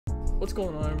What's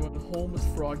going on, everyone? Home with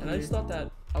Frog, and I just thought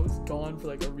that I was gone for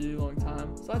like a really long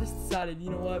time, so I just decided, you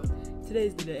know what,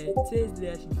 today's the day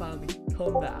I should finally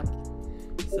come back.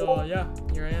 So yeah,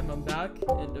 here I am, I'm back,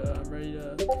 and I'm ready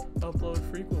to upload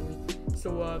frequently.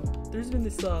 So there's been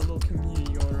this little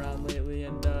community going around lately,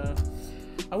 and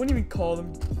I wouldn't even call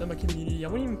them a community. I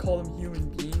wouldn't even call them human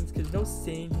beings, because no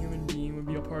sane human being would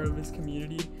be a part of this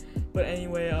community. But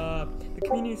anyway, the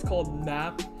community is called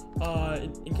MAP.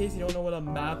 In case you don't know what a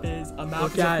map is a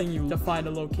thing you to find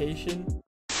a location.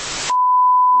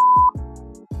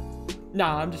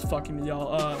 Nah, I'm just fucking with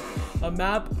y'all. A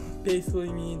map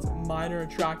basically means minor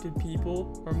attracted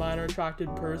people or minor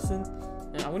attracted person.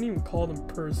 And I wouldn't even call them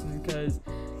person, because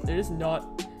they're just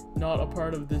not a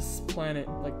part of this planet.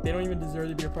 Like, they don't even deserve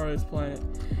to be a part of this planet.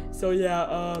 So yeah,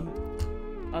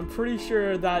 I'm pretty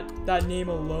sure that name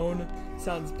alone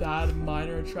sounds bad,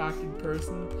 minor attracted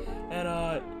person.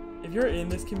 And if you're in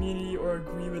this community or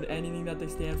agree with anything that they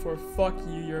stand for, fuck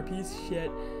you, you're a piece of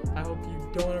shit. I hope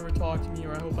you don't ever talk to me,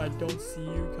 or I hope I don't see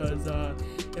you, because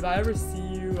if I ever see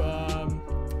you,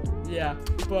 yeah.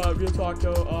 But real talk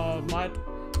though,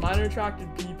 minor attracted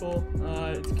people,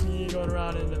 it's a community going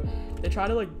around, and they try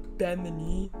to like bend the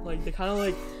knee, like they kind of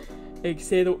like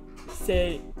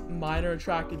say minor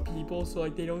attracted people, so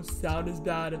like they don't sound as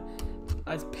bad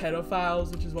as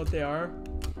pedophiles, which is what they are.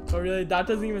 But really, that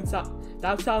doesn't even sound.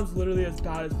 That sounds literally as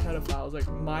bad as pedophiles,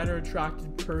 like minor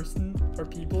attracted person or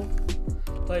people.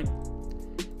 Like,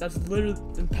 that's literally,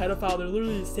 and pedophile, they're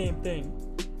literally the same thing.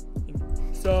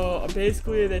 So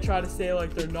basically they try to say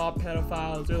like they're not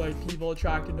pedophiles, they're like people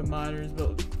attracted to minors,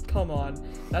 but come on.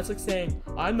 That's like saying,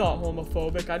 I'm not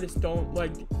homophobic, I just don't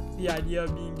like the idea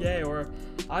of being gay, or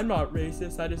I'm not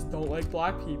racist, I just don't like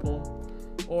black people,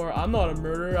 or I'm not a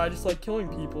murderer, I just like killing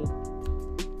people.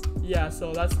 Yeah,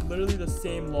 so that's literally the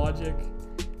same logic.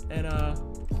 And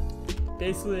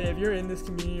basically, if you're in this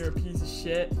community, you're a piece of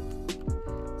shit.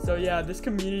 So yeah, this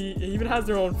community, it even has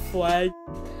their own flag.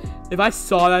 If I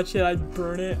saw that shit, I'd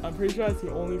burn it. I'm pretty sure that's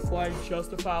the only flag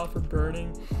justifiable for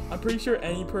burning. I'm pretty sure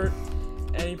any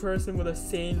person with a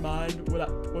sane mind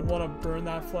would want to burn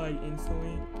that flag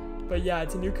instantly. But yeah,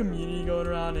 it's a new community going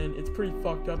around, and it's pretty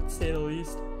fucked up to say the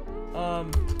least.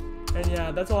 And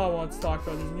yeah, that's all I want to talk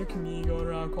about. There's a new community going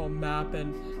around called MAP,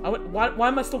 and why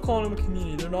am I still calling them a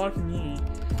community? They're not a community.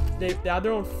 They have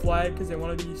their own flag because they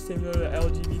want to be similar to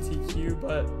LGBTQ,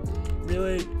 but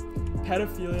really,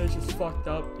 pedophilia is just fucked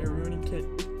up. You're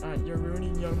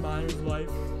ruining young minors'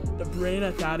 life. The brain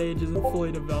at that age isn't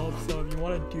fully developed, so if you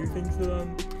want to do things to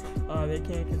them, they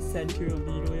can't consent to it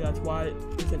legally. That's why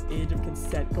there's an age of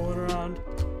consent going around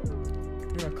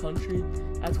in our country.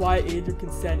 That's why age of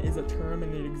consent is a term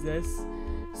and it exists.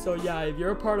 So yeah, if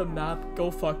you're a part of MAP, go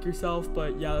fuck yourself.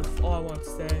 But yeah, that's all I want to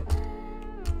say.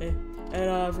 Okay.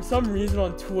 And for some reason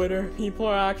on Twitter, people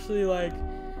are actually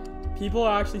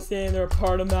saying they're a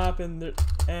part of MAP and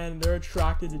they're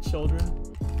attracted to children.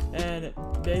 And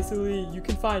basically, you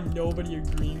can find nobody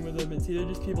agreeing with them. It's either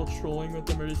just people trolling with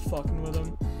them or just fucking with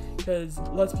them. Because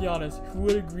let's be honest, who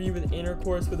would agree with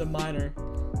intercourse with a minor?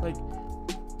 Like,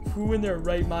 who in their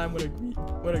right mind would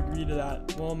agree to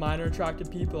that? Well, minor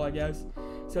attracted people, I guess.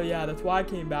 So yeah, that's why I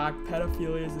came back.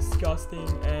 Pedophilia is disgusting,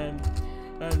 and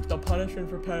the punishment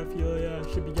for pedophilia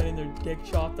should be getting their dick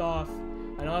chopped off.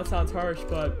 I know that sounds harsh,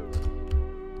 but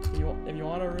if you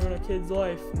want to ruin a kid's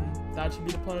life, that should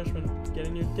be the punishment,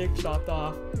 getting your dick chopped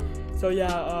off. So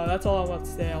yeah, that's all I want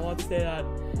to say. I want to say that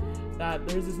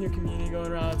there's this new community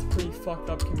going around. It's a pretty fucked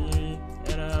up community,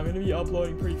 and I'm going to be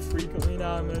uploading pretty frequently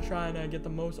now. I'm going to try and get the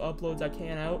most uploads I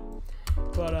can out.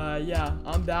 But yeah,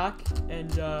 I'm back,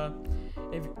 and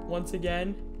once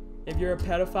again, if you're a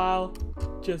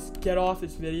pedophile, just get off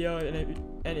this video,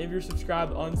 and if you're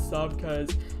subscribed, unsub,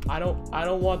 because I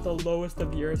don't want the lowest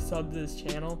of the earth sub to this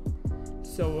channel.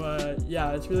 So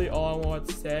yeah, that's really all I want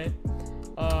to say.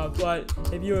 But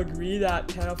if you agree that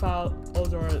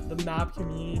pedophiles or the MAP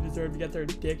community deserve to get their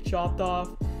dick chopped off,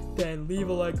 then leave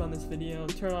a like on this video,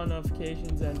 turn on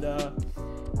notifications, and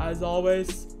as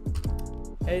always,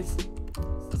 hey,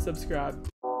 subscribe.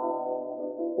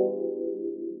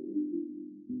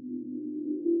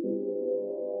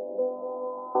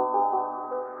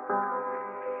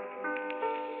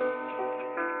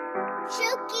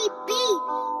 Chucky